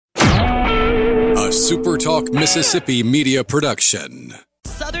SuperTalk Mississippi Media Production.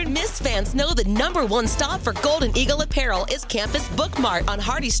 Southern Miss fans know the #1 stop for Golden Eagle apparel is Campus Bookmart on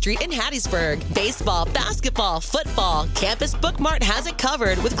Hardy Street in Hattiesburg. Baseball, basketball, football, Campus Bookmart has it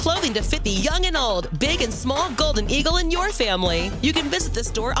covered with clothing to fit the young and old, big and small Golden Eagle in your family. You can visit the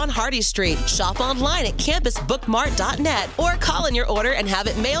store on Hardy Street, shop online at campusbookmart.net, or call in your order and have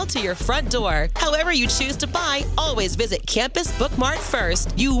it mailed to your front door. However you choose to buy, always visit Campus Bookmart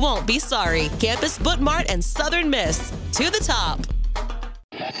first. You won't be sorry. Campus Bookmart and Southern Miss. To the top.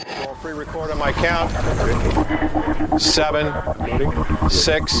 I'll pre-record on my count. 7,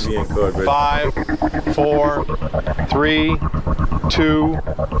 6, 5, 4, 3, 2.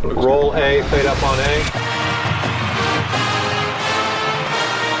 Roll A, fade up on A.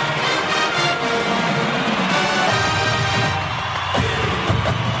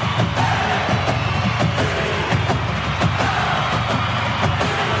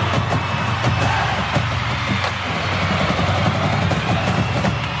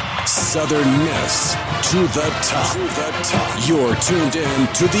 Southern Miss to the top. You're tuned in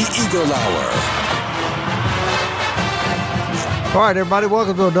to the Eagle Hour. All right, everybody,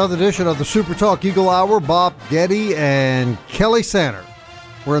 welcome to another edition of the SuperTalk Eagle Hour. Bob Getty and Kelly Sanner.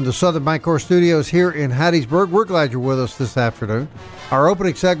 We're in the Southern Bancorp Studios here in Hattiesburg. We're glad you're with us this afternoon. Our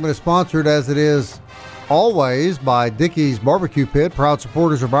opening segment is sponsored, as it is always, by Dickey's Barbecue Pit, proud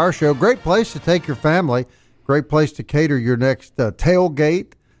supporters of our show. Great place to take your family. Great place to cater your next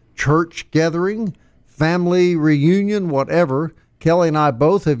tailgate, church gathering, family reunion, whatever. Kelly and I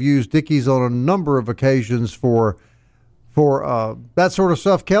both have used Dickey's on a number of occasions for that sort of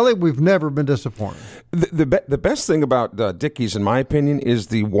stuff. Kelly, we've never been disappointed. The best thing about Dickey's, in my opinion, is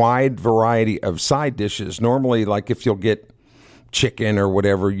the wide variety of side dishes. Normally, like if you'll get chicken or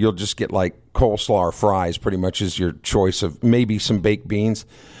whatever, you'll just get like coleslaw or fries pretty much as your choice of maybe some baked beans.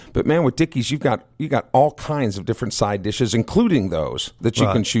 But, man, with Dickey's, you got all kinds of different side dishes, including those that you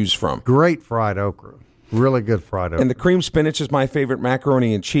can choose from. Great fried okra. Really good fried okra. And the cream spinach is my favorite,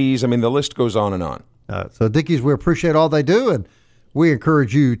 macaroni and cheese. I mean, the list goes on and on. So, Dickey's, we appreciate all they do, and we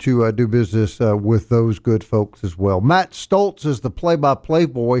encourage you to do business with those good folks as well. Matt Stolz is the play-by-play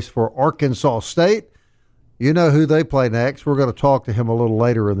voice for Arkansas State. You know who they play next. We're going to talk to him a little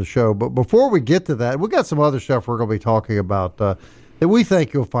later in the show. But before we get to that, we got some other stuff we're going to be talking about that we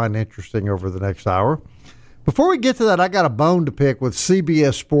think you'll find interesting over the next hour. Before we get to that, I got a bone to pick with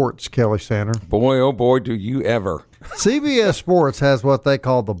CBS Sports, Kelly Sanner. Boy, oh boy, do you ever. CBS Sports has what they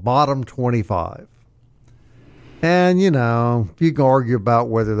call the bottom 25. And, you know, you can argue about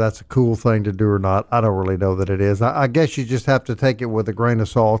whether that's a cool thing to do or not. I don't really know that it is. I guess you just have to take it with a grain of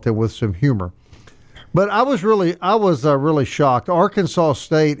salt and with some humor. But I was really shocked. Arkansas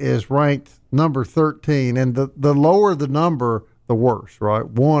State is ranked number 13, and the lower the number, the worse, right?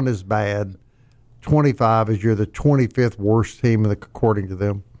 1 is bad. 25 is you're the 25th worst team according to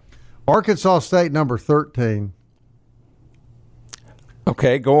them. Arkansas State, number 13.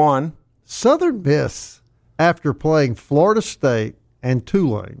 Okay, go on. Southern Miss, after playing Florida State and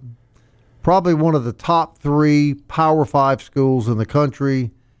Tulane, probably one of the top 3 Power 5 schools in the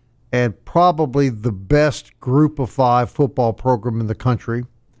country, and probably the best group of 5 football program in the country.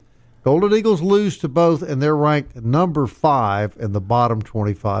 Golden Eagles lose to both, and they're ranked number 5 in the bottom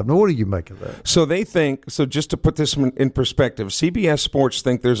 25. Now, what do you make of that? So they think, so just to put this in perspective, CBS Sports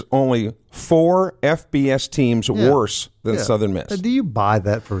think there's only 4 FBS teams worse than Southern Miss. Do you buy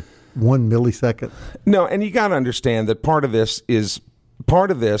that for 1 millisecond? No, and you got to understand that part of this is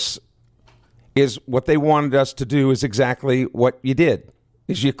what they wanted us to do is exactly what you did,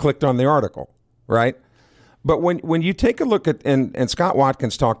 is you clicked on the article, right? But when you take a look at, and Scott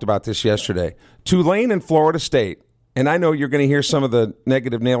Watkins talked about this yesterday, Tulane and Florida State, and I know you're going to hear some of the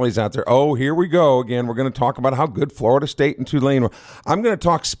negative Nellies out there. Oh, here we go again. We're going to talk about how good Florida State and Tulane were. I'm going to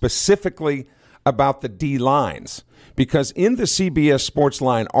talk specifically about the D-lines, because in the CBS Sports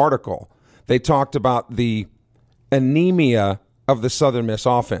Line article, they talked about the anemia of the Southern Miss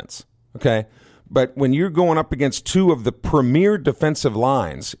offense, okay? But when you're going up against 2 of the premier defensive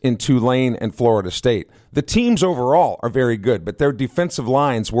lines in Tulane and Florida State, the teams overall are very good, but their defensive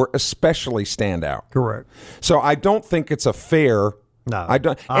lines were especially standout. Correct. So I don't think it's a fair. No, I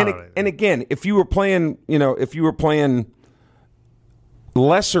don't. And again, if you were playing,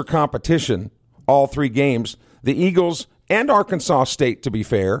 lesser competition, all 3 games, the Eagles and Arkansas State, to be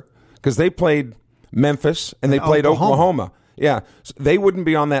fair, because they played Memphis and they played Oklahoma. Yeah, so they wouldn't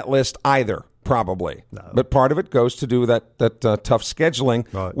be on that list either. Probably. No. But part of it goes to do with that tough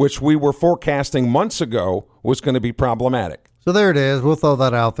scheduling, right, which we were forecasting months ago was going to be problematic. So there it is. We'll throw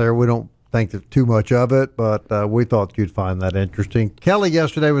that out there. We don't think too much of it, but we thought you'd find that interesting. Kelly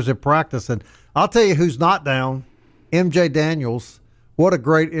yesterday was at practice, and I'll tell you who's not down, MJ Daniels. What a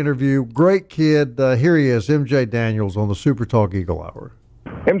great interview. Great kid. Here he is, MJ Daniels on the SuperTalk Eagle Hour.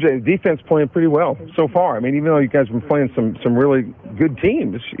 MJ, defense playing pretty well so far. I mean, even though you guys have been playing some really good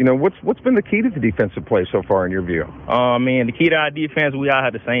teams, what's been the key to the defensive play so far in your view? Man, the key to our defense, we all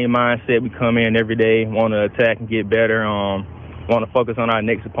have the same mindset. We come in every day, want to attack and get better, want to focus on our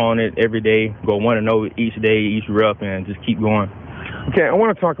next opponent every day, go 1-0 each day, each rep, and just keep going. Okay, I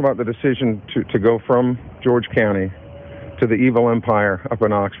want to talk about the decision to go from George County to the evil empire up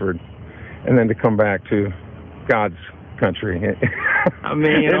in Oxford, and then to come back to God's country. I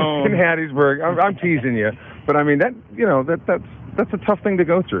mean, in Hattiesburg. I'm teasing you, but I mean that's a tough thing to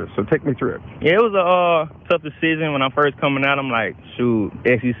go through. So take me through it. Yeah, it was a tough decision when I'm first coming out. I'm like, shoot,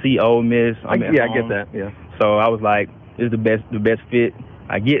 SEC, Ole Miss. I get that. Yeah. So I was like, this is the best fit.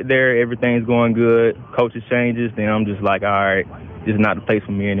 I get there, everything's going good. Coaches changes, then I'm just like, all right, this is not the place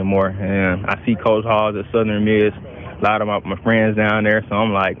for me anymore. And I see Coach Halls at Southern Miss. A lot of my friends down there, so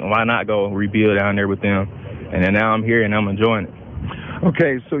I'm like, why not go rebuild down there with them? And then now I'm here and I'm enjoying it.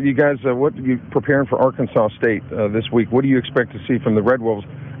 Okay, so you guys, what are you preparing for Arkansas State this week? What do you expect to see from the Red Wolves?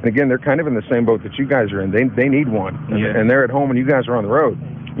 And again, they're kind of in the same boat that you guys are in. They need one, and they're at home, and you guys are on the road.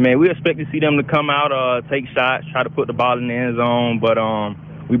 Man, we expect to see them to come out, take shots, try to put the ball in the end zone, but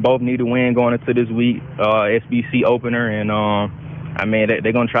we both need to win going into this week, SBC opener, and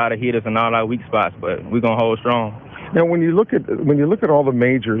they're gonna try to hit us in all our weak spots, but we're gonna hold strong. Now, when you look at all the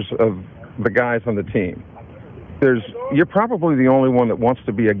majors of the guys on the team, you're probably the only one that wants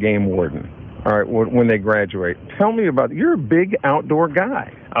to be a game warden. All right, when they graduate, tell me about. You're a big outdoor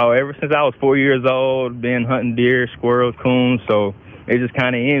guy. Oh, ever since I was 4 years old, been hunting deer, squirrels, coons, so it's just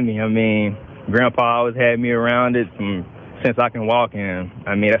kind of in me. I mean, Grandpa always had me around it since I can walk, and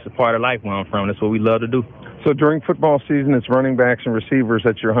I mean that's a part of life where I'm from. That's what we love to do. So during football season, it's running backs and receivers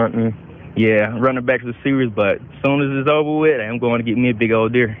that you're hunting. Yeah, running backs and receivers, but as soon as it's over with, I'm going to get me a big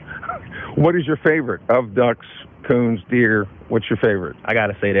old deer. What is your favorite of ducks, coons, deer? What's your favorite? I got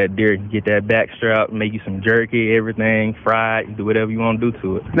to say that deer. Get that back strap, make you some jerky, everything, fried, do whatever you want to do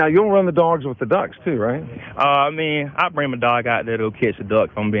to it. Now, you'll run the dogs with the ducks, too, right? I bring my dog out there to go catch a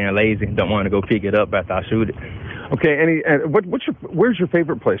duck if I'm being lazy. Don't want to go pick it up after I shoot it. Okay, where's your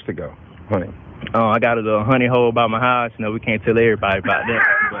favorite place to go hunting? I got a honey hole by my house. We can't tell everybody about that.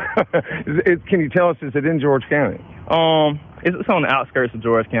 But. Can you tell us, is it in George County? It's on the outskirts of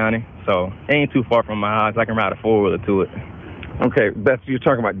George County, so it ain't too far from my house. I can ride a four-wheeler to it. Okay, you're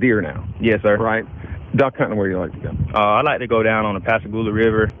talking about deer now. Yes, sir. Right. Duck hunting, where do you like to go? I like to go down on the Pascagoula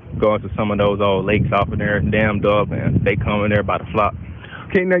River, go into some of those old lakes off of there, dammed up, and they come in there by the flock.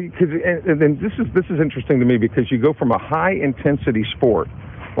 Okay, now, and then this is interesting to me because you go from a high-intensity sport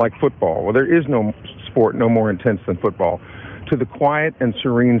like football, well, there is no sport no more intense than football, to the quiet and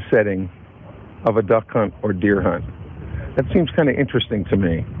serene setting of a duck hunt or deer hunt. That seems kind of interesting to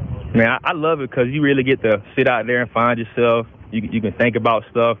me. Man, I love it because you really get to sit out there and find yourself. You can think about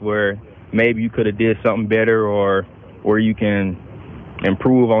stuff where maybe you could have did something better, or you can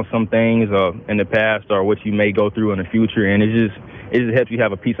improve on some things in the past or what you may go through in the future, and it just helps you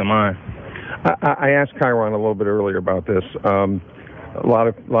have a peace of mind. I asked Kyron a little bit earlier about this. A lot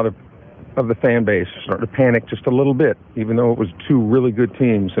of the fan base started to panic just a little bit, even though it was two really good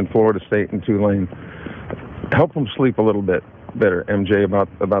teams in Florida State and Tulane. Help them sleep a little bit better, MJ,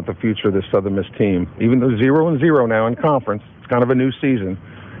 about the future of this Southern Miss team. Even though 0-0 now in conference, it's kind of a new season.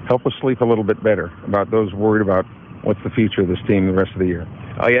 Help us sleep a little bit better about those worried about what's the future of this team the rest of the year.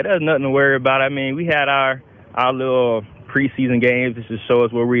 Oh, yeah, there's nothing to worry about. I mean, we had our little preseason games just to show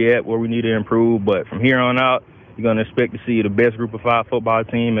us where we at, where we need to improve. But from here on out, you're going to expect to see the best Group of 5 football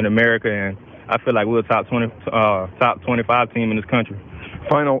team in America, and I feel like we're a top 25 team in this country.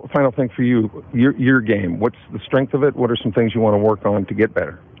 Final thing for you, your game. What's the strength of it? What are some things you want to work on to get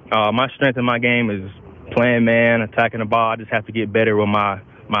better? My strength in my game is playing man, attacking the ball. I just have to get better with my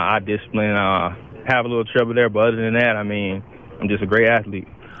eye discipline. Have a little trouble there, but other than that, I mean, I'm just a great athlete.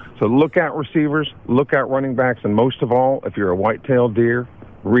 So look out receivers, look out running backs, and most of all, if you're a white-tailed deer,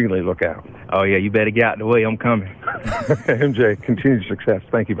 really look out. Oh, yeah, you better get out the way. I'm coming. MJ, continued success.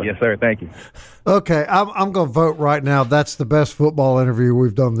 Thank you, buddy. Yes, sir. Thank you. Okay, I'm going to vote right now. That's the best football interview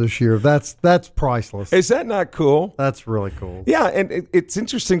we've done this year. That's priceless. Is that not cool? That's really cool. Yeah, and it's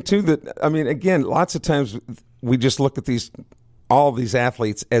interesting, too, that, I mean, again, lots of times we just look at all these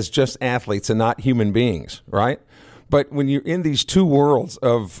athletes as just athletes and not human beings, right? But when you're in these two worlds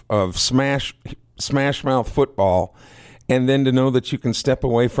of smash mouth football, and then to know that you can step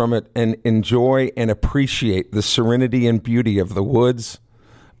away from it and enjoy and appreciate the serenity and beauty of the woods,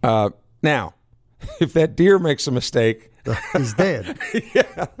 Now, if that deer makes a mistake, he's dead.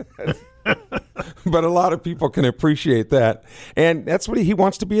 Yeah. But a lot of people can appreciate that. And that's what he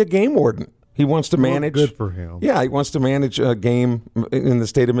wants to be a game warden. He wants to manage. Good for him. Yeah, he wants to manage a game in the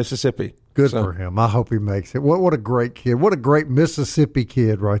state of Mississippi. Good for him. I hope he makes it. What a great kid. What a great Mississippi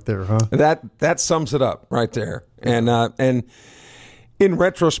kid right there, huh? That sums it up right there. And in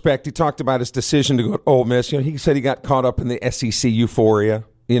retrospect, he talked about his decision to go to Ole Miss. He said he got caught up in the SEC euphoria,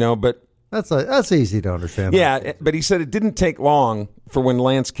 but that's easy to understand. Yeah, but he said it didn't take long for when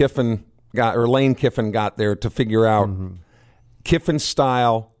Lane Kiffin got there to figure out Kiffin's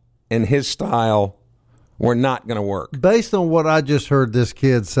style and his style were not going to work. Based on what I just heard this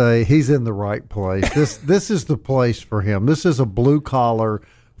kid say, he's in the right place. This is the place for him. This is a blue-collar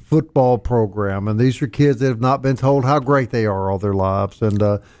football program, and these are kids that have not been told how great they are all their lives. And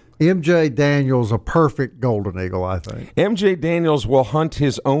MJ Daniels, a perfect Golden Eagle, I think. MJ Daniels will hunt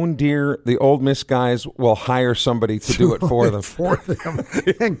his own deer. The Ole Miss guys will hire somebody to do it for them.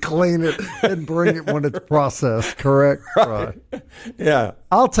 And clean it and bring it when it's processed, correct? Right. Yeah.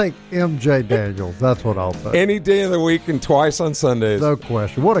 I'll take MJ Daniels. That's what I'll take. Any day of the week and twice on Sundays. No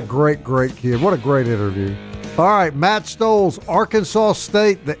question. What a great, great kid. What a great interview. All right, Matt Stolz, Arkansas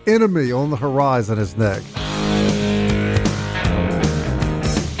State, the enemy on the horizon is next.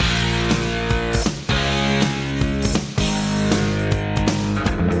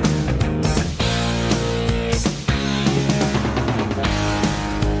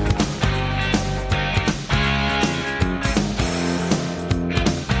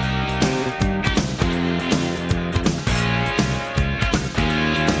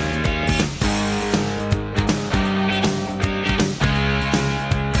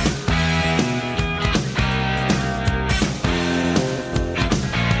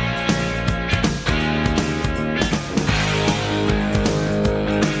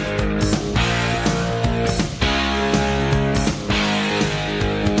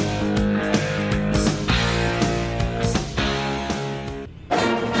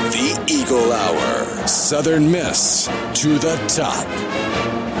 Southern Miss to the top.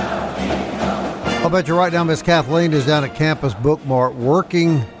 I'll bet you right now Miss Kathleen is down at Campus Bookmart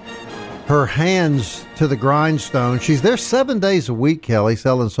working her hands to the grindstone. She's there 7 days a week, Kelly,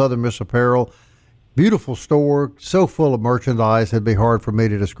 selling Southern Miss apparel. Beautiful store, so full of merchandise, it'd be hard for me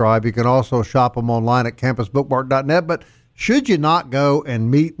to describe. You can also shop them online at campusbookmart.net, but should you not go and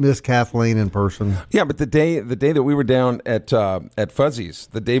meet Miss Kathleen in person? Yeah, but the day that we were down at Fuzzy's,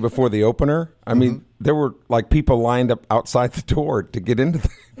 the day before the opener, I mean, there were like people lined up outside the door to get into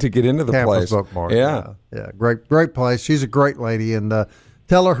the Campus place. Bookmart. Yeah, great place. She's a great lady, and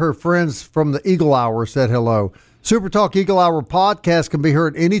tell her friends from the Eagle Hour said hello. SuperTalk Eagle Hour podcast can be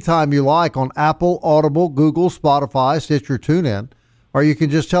heard anytime you like on Apple, Audible, Google, Spotify, Stitcher, TuneIn. Or you can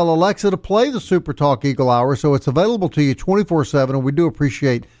just tell Alexa to play the SuperTalk Eagle Hour, so it's available to you 24/7, and we do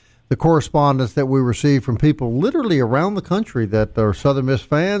appreciate the correspondence that we receive from people literally around the country that are Southern Miss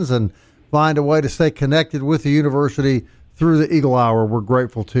fans and find a way to stay connected with the university through the Eagle Hour. We're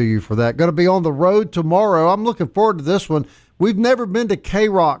grateful to you for that. Going to be on the road tomorrow. I'm looking forward to this one. We've never been to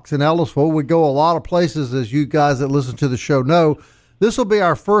K-Rocks in Ellisville. We go a lot of places, as you guys that listen to the show know. This will be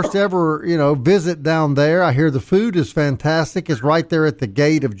our first ever, visit down there. I hear the food is fantastic. It's right there at the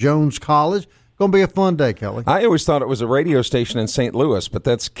gate of Jones College. Going to be a fun day, Kelly. I always thought it was a radio station in St. Louis, but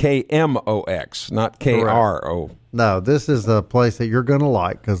that's KMOX, not KRO. No, this is a place that you're going to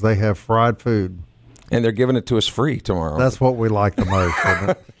like because they have fried food. And they're giving it to us free tomorrow. That's what we like the most, isn't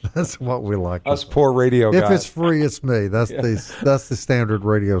it? That's what we like. Us poor radio guys. If it's free, it's me. That's the standard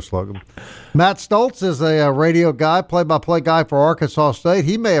radio slogan. Matt Stolz is a radio guy, play-by-play guy for Arkansas State.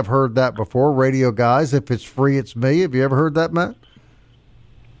 He may have heard that before, radio guys. If it's free, it's me. Have you ever heard that, Matt?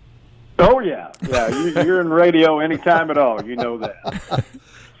 Oh, yeah. Yeah, you're in radio anytime at all. You know that.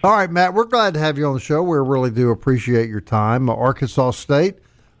 All right, Matt, we're glad to have you on the show. We really do appreciate your time. Arkansas State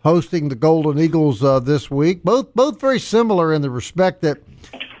hosting the Golden Eagles this week. Both very similar in the respect that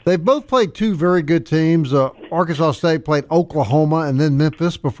they've both played two very good teams. Arkansas State played Oklahoma and then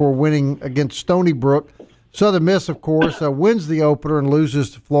Memphis before winning against Stony Brook. Southern Miss, of course, wins the opener and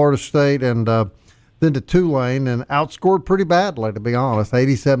loses to Florida State and then to Tulane and outscored pretty badly, to be honest,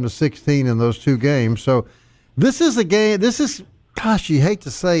 87-16 in those two games. So this is a game. Gosh, you hate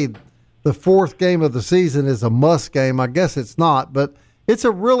to say the fourth game of the season is a must game. I guess it's not, but it's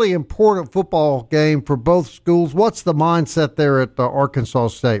a really important football game for both schools. What's the mindset there at Arkansas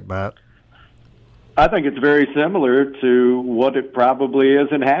State, Matt? I think it's very similar to what it probably is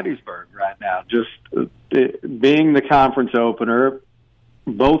in Hattiesburg right now. Just being the conference opener,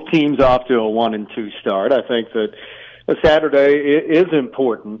 both teams off to a 1-2 start. I think that Saturday is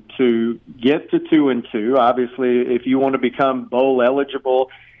important to get to 2-2. Obviously, if you want to become bowl eligible,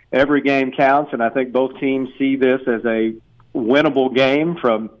 every game counts, and I think both teams see this as a winnable game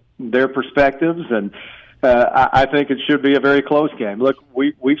from their perspectives, and I think it should be a very close game. Look,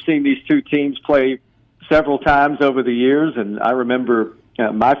 we've seen these two teams play several times over the years, and I remember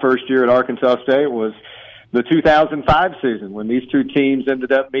my first year at Arkansas State was the 2005 season when these two teams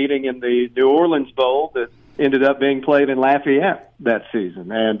ended up meeting in the New Orleans Bowl that ended up being played in Lafayette that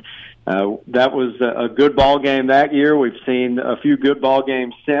season. And that was a good ball game that year. We've seen a few good ball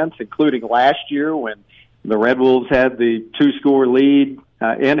games since, including last year when the Red Wolves had the 2-score lead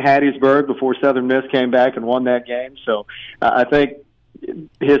in Hattiesburg before Southern Miss came back and won that game. So I think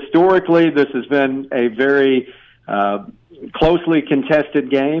historically this has been a very closely contested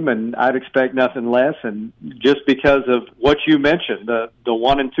game, and I'd expect nothing less. And just because of what you mentioned, the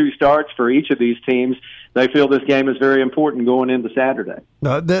 1 and 2 starts for each of these teams, they feel this game is very important going into Saturday.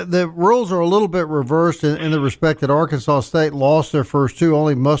 The rules are a little bit reversed in the respect that Arkansas State lost their first two,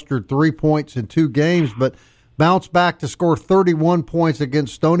 only mustered 3 points in 2 games, but bounced back to score 31 points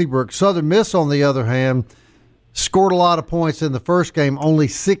against Stony Brook. Southern Miss, on the other hand, scored a lot of points in the first game, only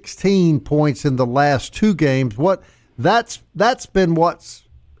 16 points in the last 2 games. That's been what's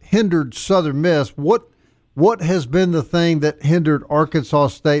hindered Southern Miss. What has been the thing that hindered Arkansas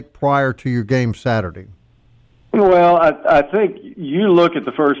State prior to your game Saturday? Well, I think you look at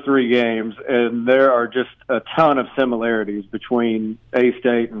the first 3 games, and there are just a ton of similarities between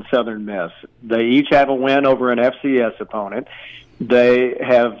A-State and Southern Miss. They each have a win over an FCS opponent. They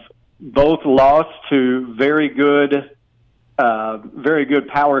have both lost to very good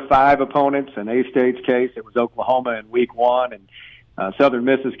Power 5 opponents. In A-State's case, it was Oklahoma in Week 1, and Southern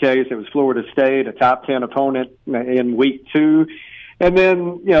Miss's case, it was Florida State, a top 10 opponent in Week 2. And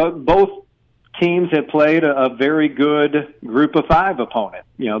then, both teams have played a very good Group of 5 opponent.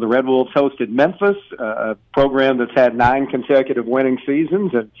 The Red Wolves hosted Memphis, a program that's had 9 consecutive winning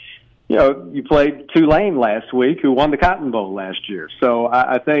seasons, and you played Tulane last week, who won the Cotton Bowl last year. So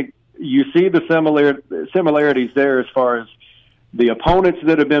I think you see the similarities there as far as the opponents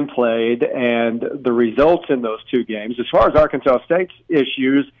that have been played and the results in those 2 games. As far as Arkansas State's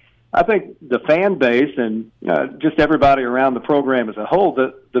issues, I think the fan base and just everybody around the program as a whole,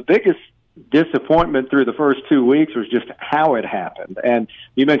 the biggest disappointment through the first 2 weeks was just how it happened. And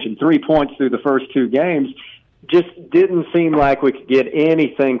you mentioned 3 points through the first 2 games. Just didn't seem like we could get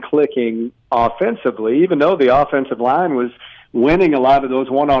anything clicking offensively, even though the offensive line was winning a lot of those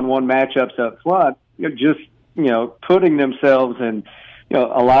one-on-one matchups up front. Putting themselves in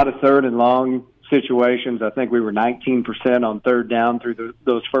a lot of 3rd and long situations. I think we were 19% on 3rd down through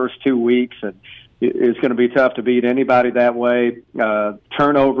those first 2 weeks, and it's going to be tough to beat anybody that way.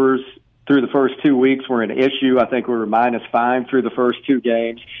 Turnovers through the first 2 weeks were an issue. I think we were -5 through the first 2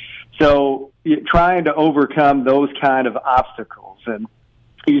 games. So trying to overcome those kind of obstacles. And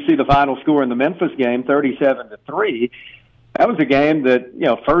you see the final score in the Memphis game, 37-3. That was a game that,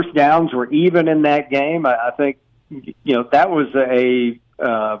 first downs were even in that game. I think, that was a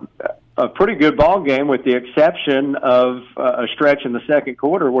pretty good ball game with the exception of a stretch in the second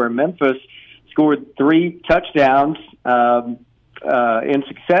quarter where Memphis scored 3 touchdowns in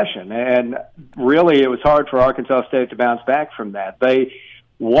succession. And really it was hard for Arkansas State to bounce back from that.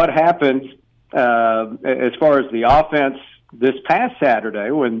 What happened as far as the offense this past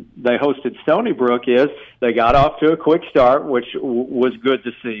Saturday when they hosted Stony Brook is they got off to a quick start, which was good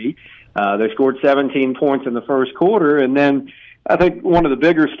to see. They scored 17 points in the first quarter. And then I think one of the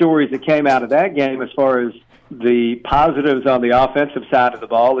bigger stories that came out of that game as far as the positives on the offensive side of the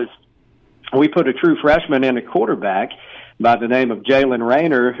ball is we put a true freshman in at quarterback by the name of Jalen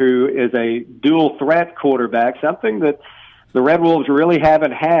Rayner, who is a dual threat quarterback, something that the Red Wolves really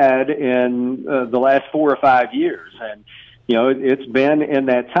haven't had in the last 4 or 5 years. And it's been in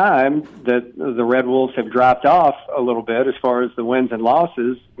that time that the Red Wolves have dropped off a little bit as far as the wins and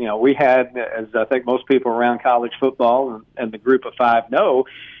losses. We had, as I think most people around college football and the Group of 5 know,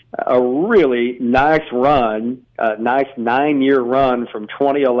 a really nice run, a nice 9-year run from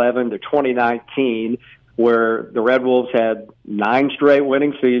 2011 to 2019, where the Red Wolves had 9 straight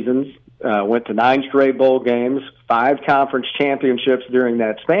winning seasons, went to 9 straight bowl games, 5 conference championships during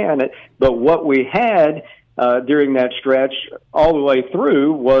that span. But what we had during that stretch all the way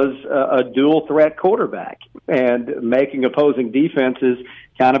through was a dual threat quarterback and making opposing defenses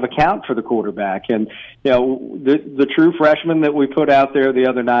kind of account for the quarterback. And, the true freshman that we put out there the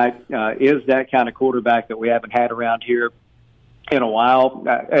other night is that kind of quarterback that we haven't had around here in a while.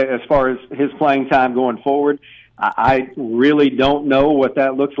 As far as his playing time going forward, I really don't know what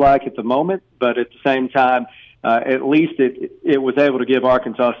that looks like at the moment, but at the same time, at least it was able to give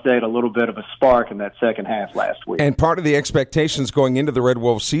Arkansas State a little bit of a spark in that second half last week. And part of the expectations going into the Red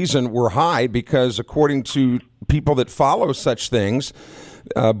Wolves season were high because, according to people that follow such things,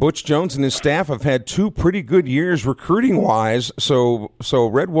 Butch Jones and his staff have had 2 pretty good years recruiting-wise. So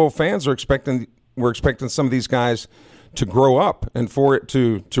Red Wolf fans we're expecting some of these guys to grow up and for it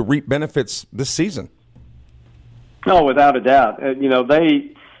to reap benefits this season. No, without a doubt.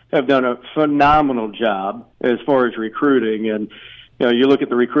 They have done a phenomenal job as far as recruiting. And, you look at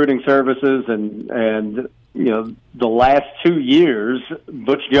the recruiting services and the last 2 years,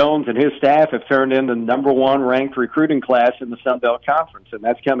 Butch Jones and his staff have turned in the number 1 ranked recruiting class in the Sun Belt Conference. And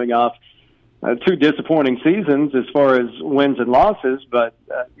that's coming off 2 disappointing seasons as far as wins and losses. But,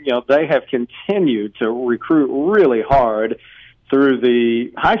 they have continued to recruit really hard through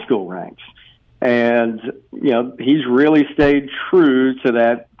the high school ranks. And, he's really stayed true to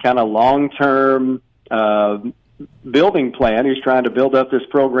that kind of long-term building plan. He's trying to build up this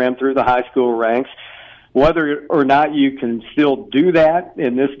program through the high school ranks. Whether or not you can still do that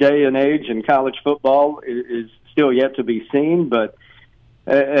in this day and age in college football is still yet to be seen. But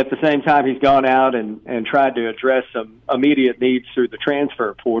at the same time, he's gone out and tried to address some immediate needs through the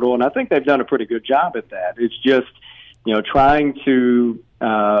transfer portal. And I think they've done a pretty good job at that. It's just, trying to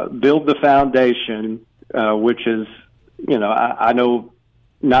build the foundation, which is, I know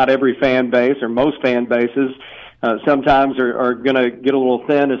not every fan base or most fan bases sometimes are going to get a little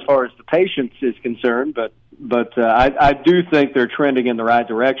thin as far as the patience is concerned, but I do think they're trending in the right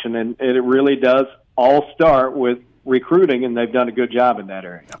direction, and it really does all start with recruiting, and they've done a good job in that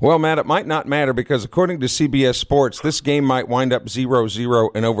area. Well, Matt, it might not matter because according to CBS Sports, this game might wind up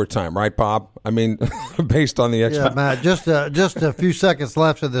 0-0 in overtime, right, Bob? I mean, based on the Yeah, Matt, just a few seconds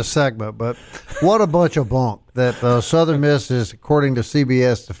left of this segment, but what a bunch of bunk that Southern Miss is, according to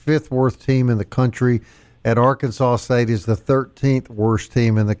CBS, the 5th worst team in the country, and Arkansas State is the 13th worst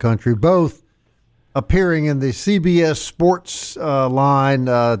team in the country, both appearing in the CBS Sports line,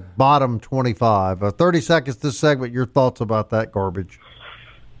 bottom 25. 30 seconds this segment. Your thoughts about that garbage?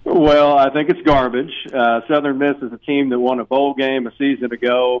 Well, I think it's garbage. Southern Miss is a team that won a bowl game a season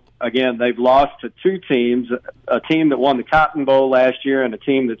ago. Again, they've lost to 2 teams, a team that won the Cotton Bowl last year and a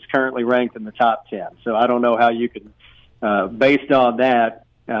team that's currently ranked in the top 10. So I don't know how you can, based on that,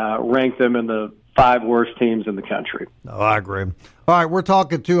 rank them in the 5 worst teams in the country. No, I agree. All right, we're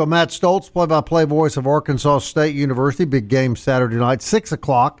talking to Matt Stolz, play-by-play voice of Arkansas State University. Big game Saturday night, 6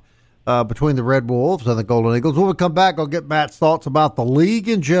 o'clock between the Red Wolves and the Golden Eagles. When we come back, I'll get Matt's thoughts about the league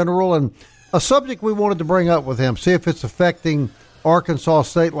in general and a subject we wanted to bring up with him, see if it's affecting Arkansas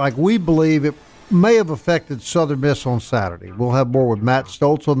State like we believe it may have affected Southern Miss on Saturday. We'll have more with Matt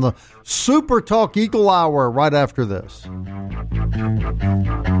Stolz on the Super Talk Eagle Hour right after this.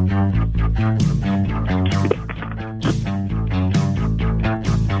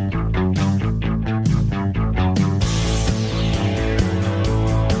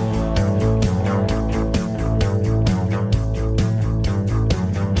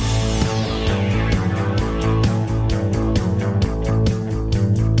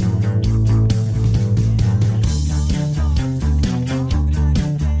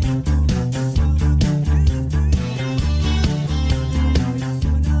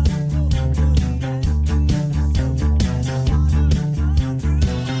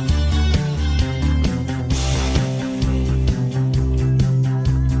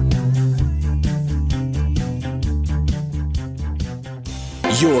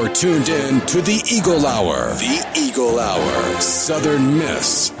 You're tuned in to the Eagle Hour. The Eagle Hour. Southern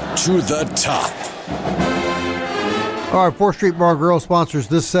Miss to the top. All right, 4th Street Bar and Grill sponsors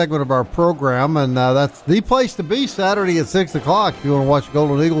this segment of our program, and that's the place to be Saturday at 6 o'clock. If you want to watch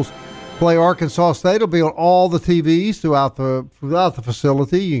Golden Eagles play Arkansas State, it'll be on all the TVs throughout the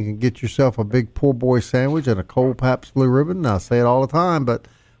facility. You can get yourself a big poor boy sandwich and a cold Pabst Blue Ribbon. I say it all the time, but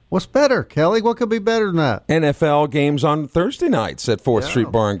what's better, Kelly? What could be better than that? NFL games on Thursday nights at 4th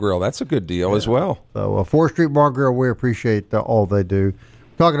Street Bar and Grill. That's a good deal as well. So 4th Street Bar and Grill, we appreciate all they do.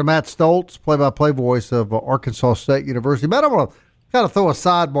 Talking to Matt Stolz, play-by-play voice of Arkansas State University. Matt, I'm going to kind of throw a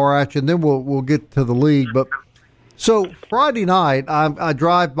sidebar at you, and then we'll get to the league. But so Friday night, I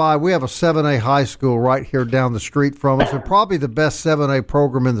drive by. We have a 7A high school right here down the street from us, and probably the best 7A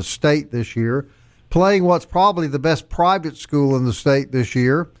program in the state this year, playing what's probably the best private school in the state this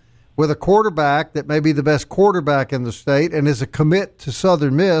year, with a quarterback that may be the best quarterback in the state and is a commit to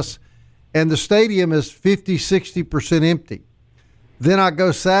Southern Miss, and the stadium is 50, 60% empty. Then I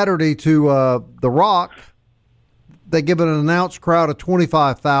go Saturday to The Rock. They give it an announced crowd of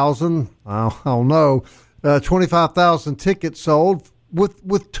 25,000. I don't know. 25,000 tickets sold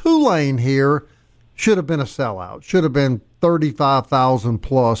with Tulane here should have been a sellout, should have been 35,000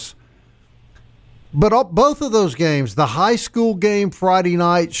 plus. But both of those games, the high school game Friday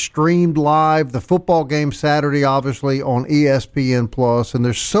night streamed live, the football game Saturday, obviously on ESPN Plus, and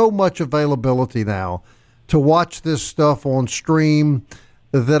there's so much availability now to watch this stuff on stream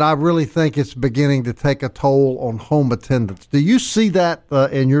that I really think it's beginning to take a toll on home attendance. Do you see that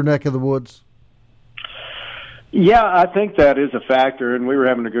in your neck of the woods? Yeah, I think that is a factor, and we were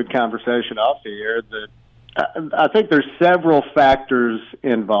having a good conversation off the air that I think there's several factors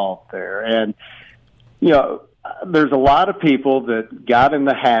involved there. And, there's a lot of people that got in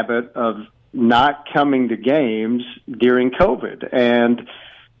the habit of not coming to games during COVID. And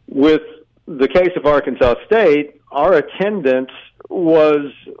with the case of Arkansas State, our attendance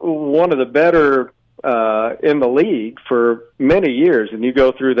was one of the better in the league for many years. And you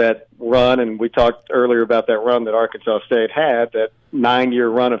go through that run, and we talked earlier about that run that Arkansas State had, that 9-year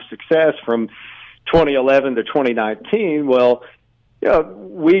run of success from 2011 to 2019. Well,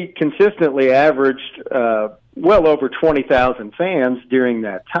 we consistently averaged well over 20,000 fans during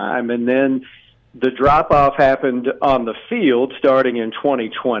that time. And then the drop-off happened on the field starting in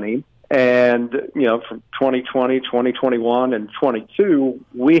 2020. And, from 2020, 2021, and 22,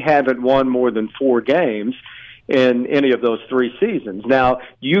 we haven't won more than 4 games in any of those 3 seasons. Now,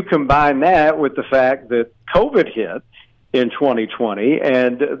 you combine that with the fact that COVID hit in 2020,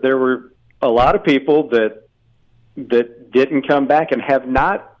 and there were a lot of people that didn't come back and have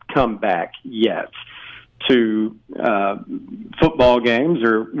not come back yet to football games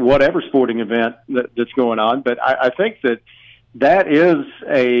or whatever sporting event that's going on. But I think that is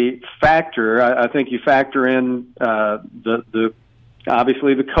a factor. I think you factor in the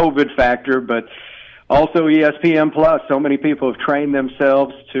obviously the COVID factor, but also ESPN Plus. So many people have trained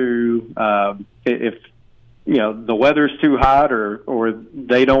themselves to if the weather's too hot or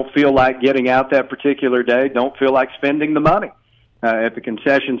they don't feel like getting out that particular day, don't feel like spending the money at the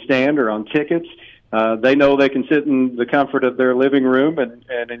concession stand or on tickets, they know they can sit in the comfort of their living room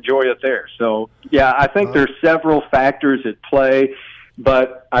and enjoy it there. So, yeah, I think there's several factors at play,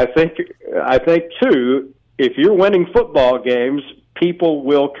 but I think too, if you're winning football games, people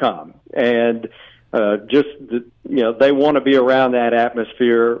will come, and they want to be around that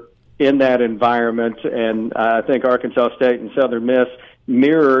atmosphere in that environment. And I think Arkansas State and Southern Miss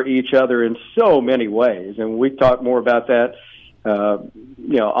mirror each other in so many ways, and we talk more about that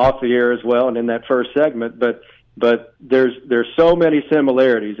off the air as well and in that first segment, but there's so many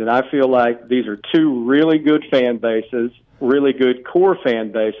similarities, and I feel like these are 2 really good fan bases, really good core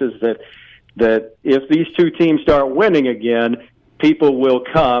fan bases that if these 2 teams start winning again, people will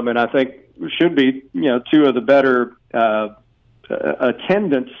come, and I think should be 2 of the better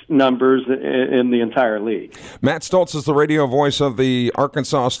attendance numbers in the entire league. Matt Stolz is the radio voice of the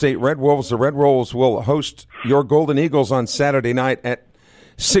Arkansas State Red Wolves. The Red Wolves will host your Golden Eagles on Saturday night at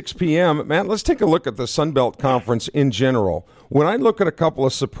 6 p.m. Matt, let's take a look at the Sun Belt Conference in general. When I look at a couple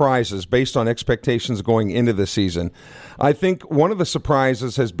of surprises based on expectations going into the season, I think one of the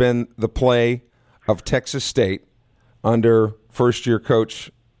surprises has been the play of Texas State under first-year coach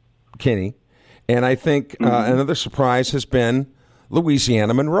Kenny. And I think another surprise has been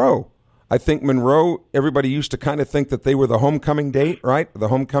Louisiana Monroe. I think Monroe, everybody used to kind of think that they were the homecoming date, right? The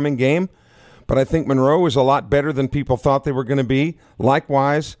homecoming game. But I think Monroe is a lot better than people thought they were going to be.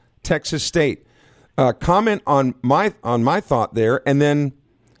 Likewise, Texas State. Comment on my thought there, and then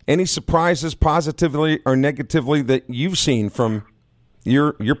any surprises positively or negatively that you've seen from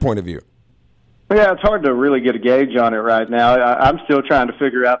your point of view. Yeah, it's hard to really get a gauge on it right now. I'm still trying to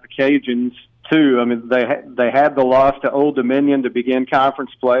figure out the Cajuns too. I mean, they had the loss to Old Dominion to begin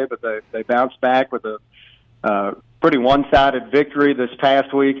conference play, but they bounced back with a pretty one-sided victory this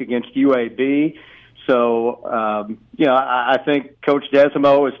past week against UAB. So, I think Coach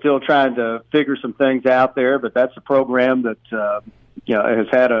Desimo is still trying to figure some things out there, but that's a program that, has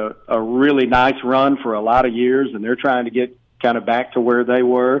had a really nice run for a lot of years, and they're trying to get kind of back to where they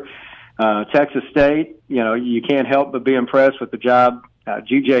were. Texas State, you can't help but be impressed with the job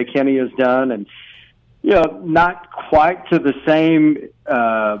G.J. Kenny has done, and not quite to the same,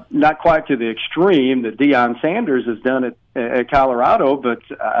 not quite to the extreme that Deion Sanders has done at Colorado. But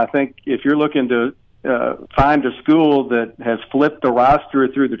I think if you're looking to find a school that has flipped the roster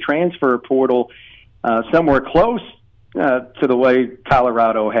through the transfer portal somewhere close to the way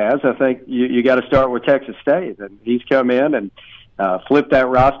Colorado has, I think you got to start with Texas State, and he's come in and flipped that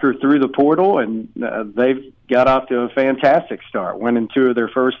roster through the portal, and they've got off to a fantastic start, winning 2 of their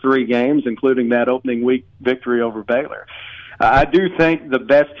first 3 games, including that opening week victory over Baylor. I do think the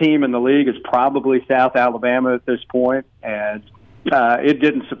best team in the league is probably South Alabama at this point, and it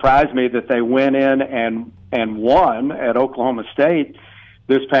didn't surprise me that they went in and won at Oklahoma State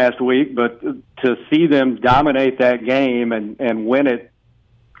this past week, but to see them dominate that game and win it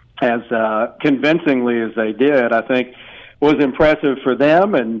as convincingly as they did, I think was impressive for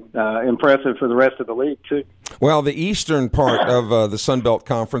them and impressive for the rest of the league, too. Well, the eastern part of the Sun Belt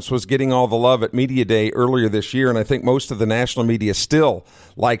Conference was getting all the love at Media Day earlier this year, and I think most of the national media still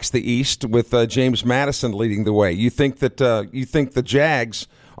likes the East with James Madison leading the way. You think that the Jags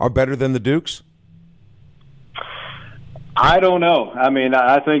are better than the Dukes? I don't know. I mean,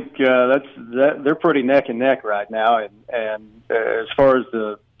 I think they're pretty neck and neck right now, and as far as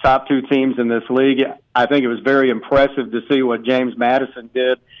the top two teams in this league, I think it was very impressive to see what James Madison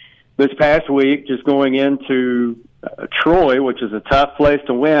did this past week, just going into Troy, which is a tough place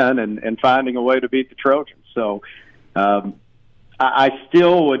to win, and finding a way to beat the Trojans. So I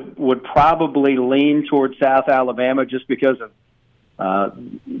still would probably lean towards South Alabama just because of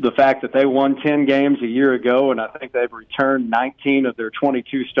the fact that they won 10 games a year ago, and I think they've returned 19 of their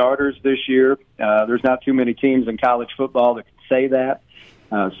 22 starters this year. There's not too many teams in college football that can say that.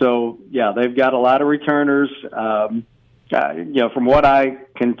 So, yeah, they've got a lot of returners. From what I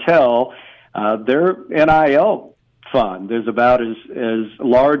can tell, their NIL fund is about as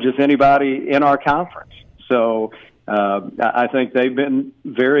large as anybody in our conference. So I think they've been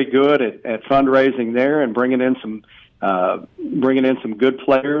very good at fundraising there and bringing in some good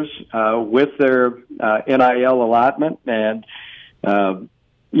players with their NIL allotment. And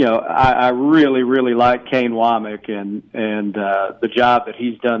I really, really like Kane Womack and the job that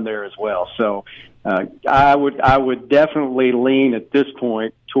he's done there as well. So I would definitely lean at this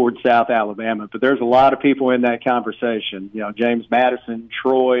point towards South Alabama, but there's a lot of people in that conversation. James Madison,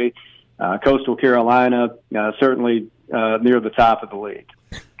 Troy, Coastal Carolina, certainly near the top of the league.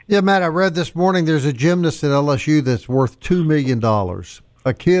 Yeah, Matt, I read this morning there's a gymnast at LSU that's worth $2 million.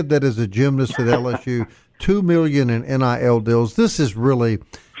 A kid that is a gymnast at LSU, $2 million in NIL deals. This is really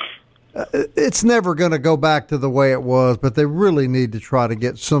it's never going to go back to the way it was, but they really need to try to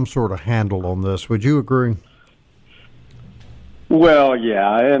get some sort of handle on this. Would you agree? Well,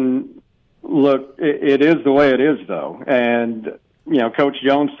 yeah, and look, it is the way it is, though. And, Coach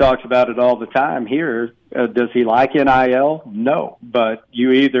Jones talks about it all the time here. Does he like NIL? No, but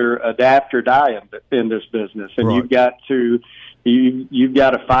you either adapt or die in this business, and right. you've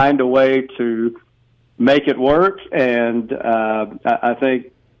got to find a way to make it work. And I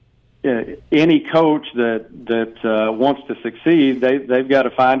think any coach that wants to succeed, they've got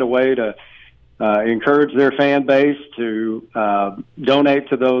to find a way to encourage their fan base to donate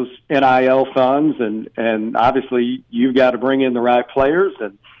to those NIL funds, and obviously you've got to bring in the right players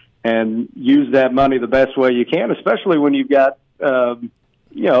and use that money the best way you can, especially when you've got a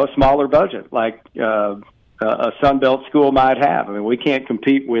smaller budget like a Sun Belt school might have. I mean, we can't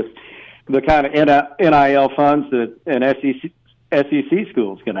compete with the kind of NIL funds that an SEC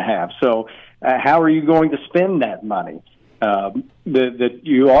school is going to have. So how are you going to spend that money that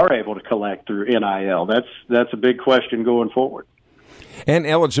you are able to collect through NIL? That's a big question going forward. And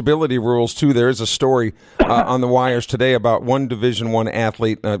eligibility rules, too. There is a story on the wires today about one Division I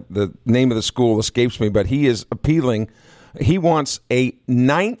athlete. The name of the school escapes me, but he is appealing. He wants a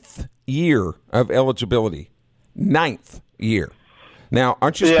 9th year of eligibility. 9th year. Now,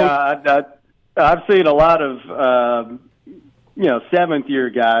 aren't you supposed... Yeah, I've seen a lot of... 7th-year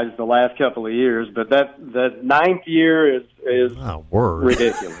guys the last couple of years, but that 9th year is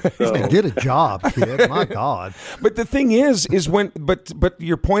ridiculous. So. Get a job, kid. My God. But the thing is when but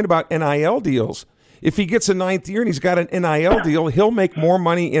your point about NIL deals, if he gets a 9th year and he's got an NIL deal, he'll make more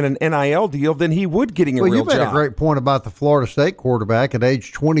money in an NIL deal than he would getting a real job. Well, you made a great point about the Florida State quarterback at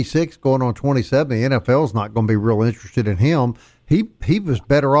age 26 going on 27. The NFL's not going to be real interested in him. He was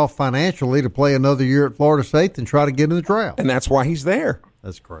better off financially to play another year at Florida State than try to get in the draft. And that's why he's there.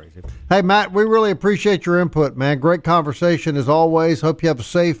 That's crazy. Hey, Matt, we really appreciate your input, man. Great conversation as always. Hope you have a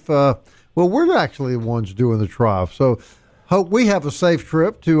safe we're actually the ones doing the drive. So hope we have a safe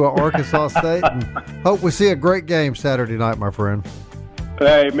trip to Arkansas State and hope we see a great game Saturday night, my friend.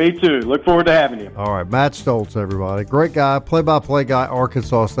 Hey, me too. Look forward to having you. All right, Matt Stolz, everybody. Great guy, play-by-play guy,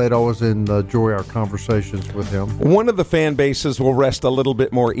 Arkansas State. Always enjoy our conversations with him. One of the fan bases will rest a little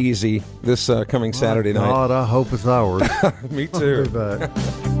bit more easy this coming Saturday night. God, I hope it's ours. Me too. I'll be back.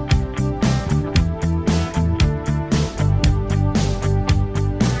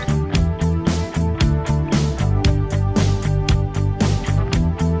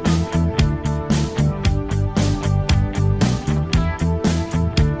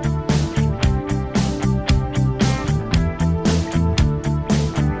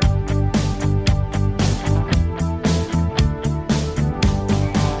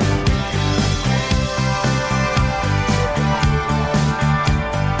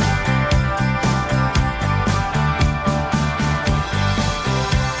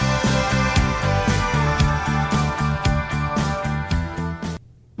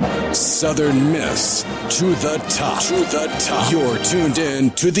 Southern Miss to the top. To the top. You're tuned in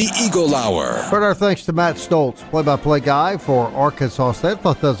to the Eagle Hour. But our thanks to Matt Stolz, play-by-play guy for Arkansas State.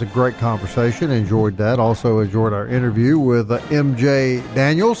 Thought that was a great conversation. Enjoyed that. Also enjoyed our interview with MJ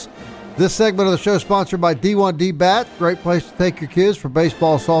Daniels. This segment of the show is sponsored by D1D Bat. Great place to take your kids for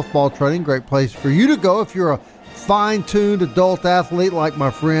baseball, softball training. Great place for you to go if you're a fine-tuned adult athlete like my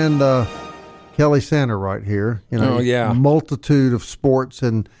friend Kelly Sander right here. Multitude of sports,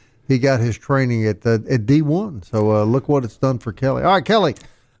 and he got his training at D1. So look what it's done for Kelly. All right, Kelly,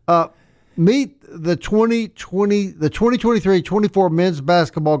 meet the 2023-24 men's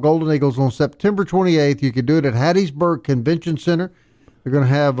basketball Golden Eagles on September 28th. You can do it at Hattiesburg Convention Center. They're going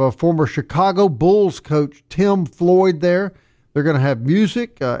to have former Chicago Bulls coach Tim Floyd there. They're going to have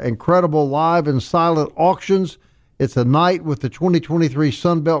music, incredible live and silent auctions. It's a night with the 2023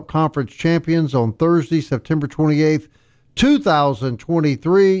 Sun Belt Conference champions on Thursday, September 28th,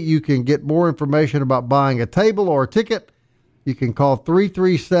 2023. You can get more information about buying a table or a ticket. You can call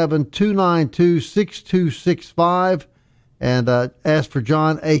 337-292-6265 and ask for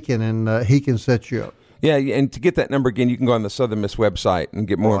John Aiken, and he can set you up. Yeah, and to get that number again, you can go on the Southern Miss website and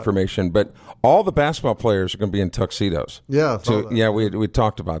get more information. But all the basketball players are going to be in tuxedos. Yeah, we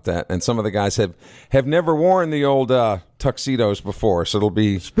talked about that, and some of the guys have never worn the old tuxedos before, so it'll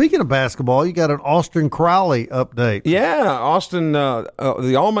be. Speaking of basketball, you got an Austin Crowley update. Yeah, Austin.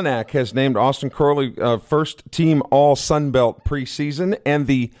 The Almanac has named Austin Crowley first team All Sun Belt preseason, and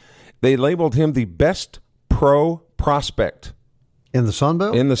they labeled him the best pro prospect. In the Sun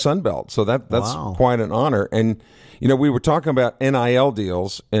Belt? In the Sun Belt. So that's quite an honor. And, we were talking about NIL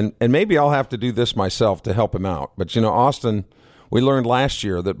deals, and maybe I'll have to do this myself to help him out. But, Austin, we learned last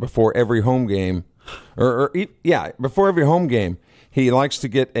year that before every home game, before every home game, he likes to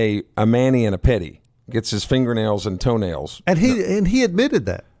get a mani and a pedi, gets his fingernails and toenails. And he admitted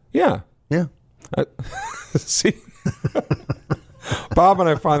that. Yeah. Yeah. See? Bob and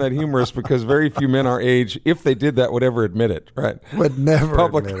I find that humorous because very few men our age, if they did that, would ever admit it, right? Would never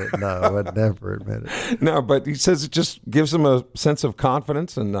admit it. No, would never admit it. No, but he says it just gives them a sense of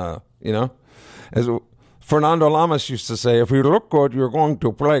confidence. And, as Fernando Lamas used to say, if you look good, you're going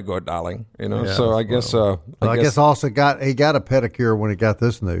to play good, darling. So I guess also he got a pedicure when he got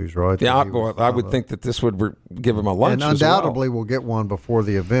this news, right? Yeah, I would think that this would give him a lunch. And undoubtedly will get one before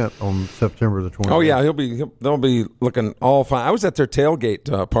the event on September the 20th. Oh yeah, they'll be looking all fine. I was at their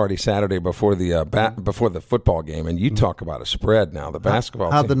tailgate party Saturday before the football game, and you talk about a spread now. The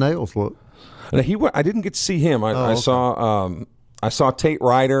basketball. How'd the nails look? I didn't get to see him. I saw Tate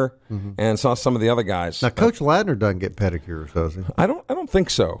Ryder and saw some of the other guys. Now, Coach Ladner doesn't get pedicures, does he? I don't think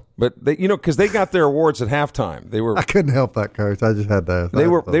so. But because they got their awards at halftime. I couldn't help that, Coach. I just had to. They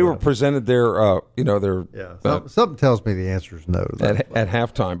were presented their something tells me the answer is no to that at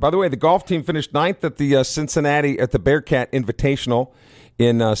halftime. By the way, the golf team finished ninth at the Cincinnati at the Bearcat Invitational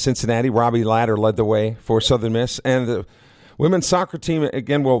in Cincinnati. Robbie Ladder led the way for Southern Miss, and the women's soccer team,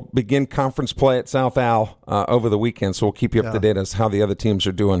 again, will begin conference play at South Al over the weekend, so we'll keep you up to date as how the other teams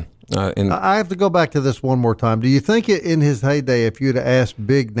are doing. I have to go back to this one more time. Do you think in his heyday, if you'd have asked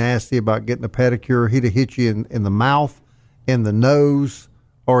Big Nasty about getting a pedicure, he'd have hit you in the mouth, in the nose,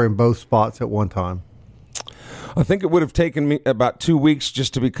 or in both spots at one time? I think it would have taken me about 2 weeks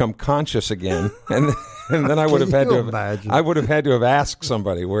just to become conscious again, and then I would have had to have asked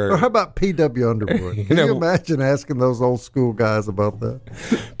somebody where. Or how about P.W. Underwood? Can you imagine asking those old school guys about that?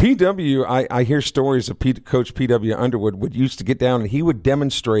 P.W. I hear stories of Coach P.W. Underwood used to get down and he would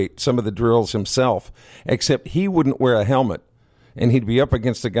demonstrate some of the drills himself, except he wouldn't wear a helmet, and he'd be up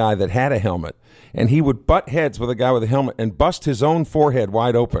against a guy that had a helmet, and he would butt heads with a guy with a helmet and bust his own forehead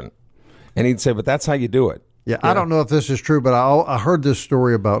wide open, and he'd say, "But that's how you do it." Yeah, I don't know if this is true, but I heard this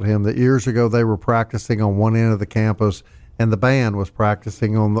story about him that years ago they were practicing on one end of the campus and the band was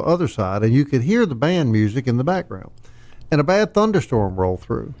practicing on the other side, and you could hear the band music in the background. And a bad thunderstorm rolled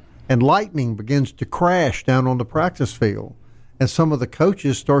through, and lightning begins to crash down on the practice field. And some of the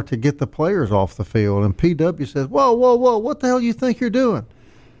coaches start to get the players off the field, and PW says, whoa, what the hell do you think you're doing?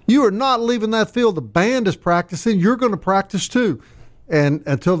 You are not leaving that field. The band is practicing. You're going to practice too. And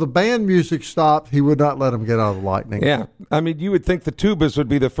until the band music stopped, he would not let him get out of the lightning. Yeah. I mean, you would think the tubas would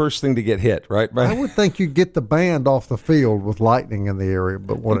be the first thing to get hit, right? I would think you'd get the band off the field with lightning in the area,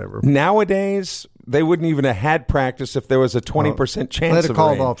 but whatever. Nowadays, they wouldn't even have had practice if there was a 20% chance they'd have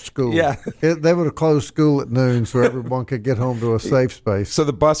called rain. Off school. Yeah. They would have closed school at noon so everyone could get home to a safe space. So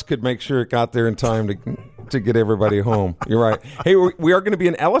the bus could make sure it got there in time to get everybody home. You're right. Hey, we are going to be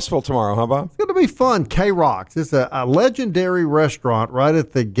in Ellisville tomorrow, huh, Bob? It's going to be fun. K-Rocks. It's a legendary restaurant right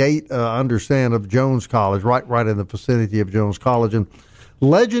at the gate, understand, of Jones College, right in the vicinity of Jones College. And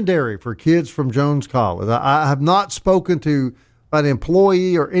legendary for kids from Jones College. I have not spoken to an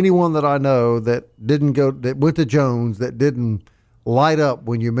employee or anyone that I know that went to Jones that didn't light up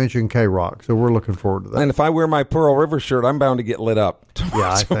when you mentioned K-Rock. So we're looking forward to that. And if I wear my Pearl River shirt, I'm bound to get lit up.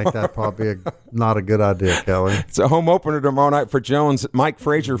 Yeah, I think that's probably not a good idea, Kelly. It's a home opener tomorrow night for Jones. Mike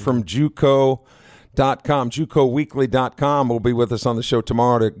Frazier from JUCO.com, JUCOweekly.com will be with us on the show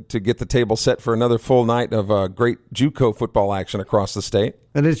tomorrow to get the table set for another full night of great JUCO football action across the state.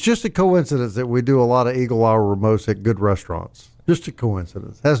 And it's just a coincidence that we do a lot of Eagle Hour remotes at good restaurants. Just a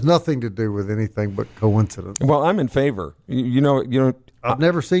coincidence. Has nothing to do with anything but coincidence. Well, I'm in favor. You know. I've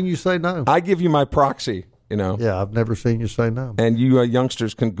never seen you say no. I give you my proxy. You know. Yeah, I've never seen you say no. And you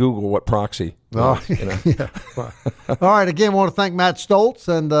youngsters can Google what proxy. Yeah. All right. Again, want to thank Matt Stolz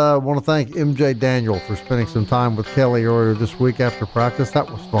and want to thank MJ Daniel for spending some time with Kelly earlier this week after practice. That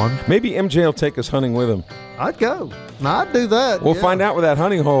was fun. Maybe MJ will take us hunting with him. I'd go. I'd do that. We'll find out where that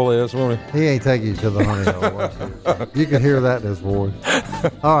hunting hole is, won't we? He ain't taking you to the hunting hole. You can hear that in his voice.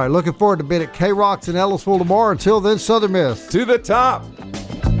 All right. Looking forward to being at K-Rocks in Ellisville tomorrow. Until then, Southern Miss. To the top.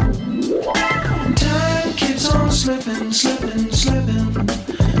 Time keeps on slipping, slipping, slipping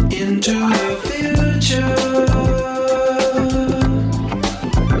into the future.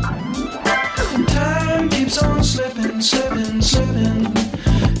 Time keeps on slipping, slipping, slipping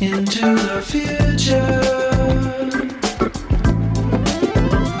into the future.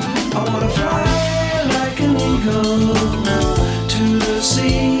 I wanna fly like an eagle to the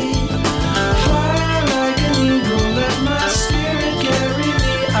sea. Fly like an eagle, let my spirit carry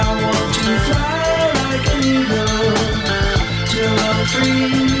me. I want to fly like an eagle till I'm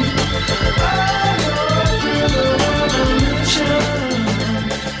free.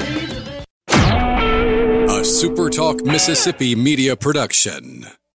 A SuperTalk Mississippi Media production.